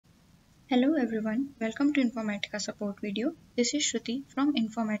Hello everyone, welcome to Informatica support video. This is Shruti from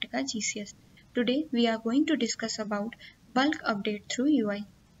Informatica GCS. Today we are going to discuss about bulk update through UI.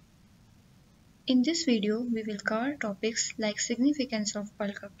 In this video we will cover topics like significance of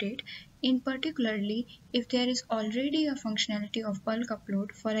bulk update, in particularly if there is already a functionality of bulk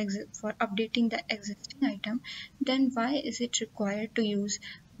upload for updating the existing item, then why is it required to use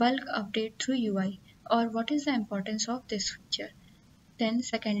bulk update through UI, or what is the importance of this feature. Then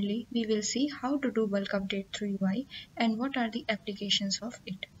secondly, we will see how to do bulk update through UI and what are the applications of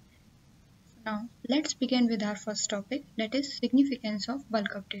it. Now let's begin with our first topic, that is significance of bulk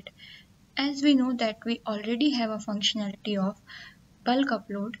update. As we know that we already have a functionality of bulk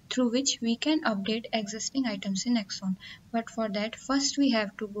upload through which we can update existing items in Axon. But for that, first we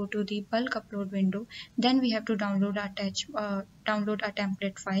have to go to the bulk upload window, then we have to download a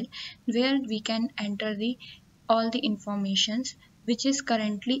template file where we can enter all the informations which is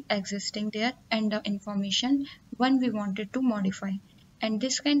currently existing there and the information when we wanted to modify, and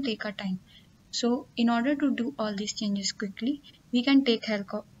this can take a time. So in order to do all these changes quickly, we can take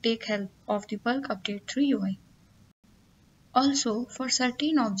help of the bulk update through UI. Also, for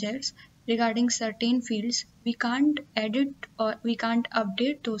certain objects regarding certain fields, we can't edit or we can't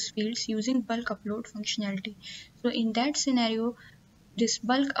update those fields using bulk upload functionality. So in that scenario, this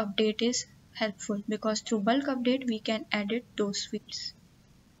bulk update is helpful because through bulk update we can edit those fields.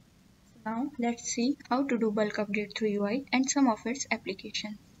 Now let's see how to do bulk update through UI and some of its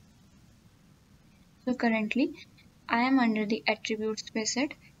applications. So currently I am under the attributes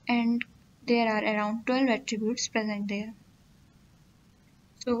facet and there are around 12 attributes present there.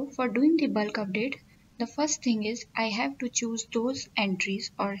 So for doing the bulk update, the first thing is I have to choose those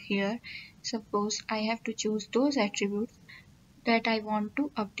entries, or here suppose I have to choose those attributes that I want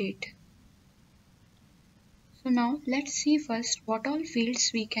to update. So now let's see first what all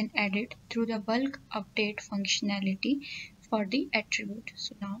fields we can edit through the bulk update functionality for the attribute.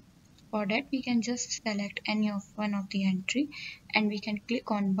 So now for that we can just select any of one of the entry and we can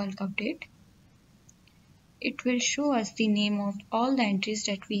click on bulk update. It will show us the name of all the entries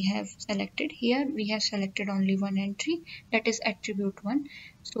that we have selected. Here we have selected only one entry, that is attribute 1.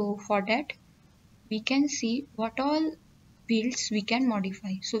 So for that we can see what all fields we can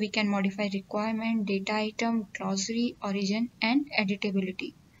modify. So we can modify requirement, data item, glossary, origin and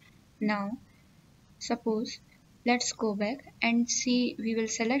editability. Now suppose let's go back and see, we will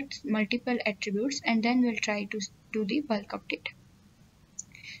select multiple attributes and then we'll try to do the bulk update.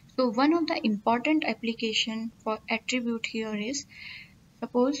 So one of the important application for attribute here is,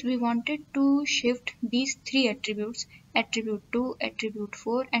 suppose we wanted to shift these three attributes, attribute 2, attribute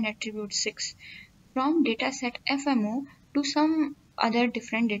 4 and attribute 6 from dataset FMO to some other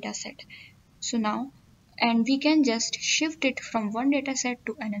different dataset. So now, and we can just shift it from one dataset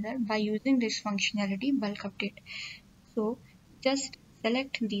to another by using this functionality bulk update. So just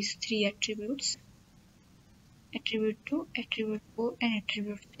select these three attributes, attribute 2, attribute 4 and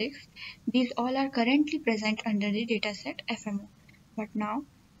attribute 6. These all are currently present under the dataset FMO. But now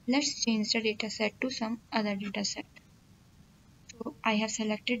let's change the dataset to some other dataset. So I have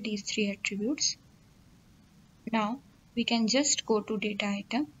selected these three attributes. Now we can just go to data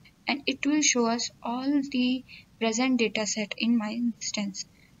item and it will show us all the present dataset in my instance.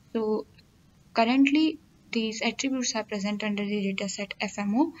 So currently these attributes are present under the dataset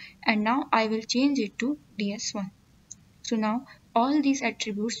FMO and now I will change it to DS1. So now all these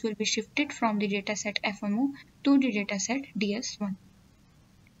attributes will be shifted from the dataset FMO to the dataset DS1.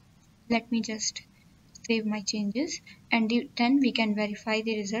 Let me just save my changes and then we can verify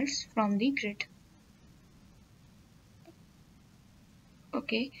the results from the grid.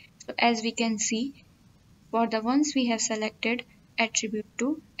 Okay, so as we can see, for the ones we have selected, attribute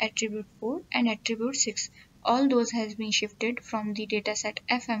 2, attribute 4 and attribute 6, all those has been shifted from the dataset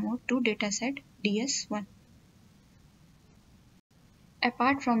FMO to dataset DS1.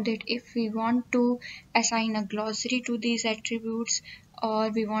 Apart from that, if we want to assign a glossary to these attributes or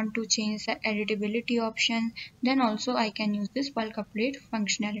we want to change the editability option, then also I can use this bulk update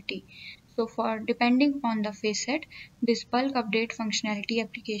functionality. So for depending on the facet, this bulk update functionality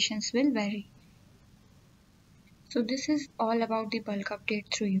applications will vary. So this is all about the bulk update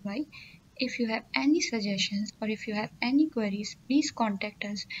through UI. If you have any suggestions or if you have any queries, please contact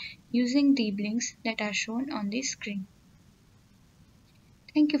us using the links that are shown on the screen.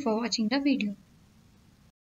 Thank you for watching the video.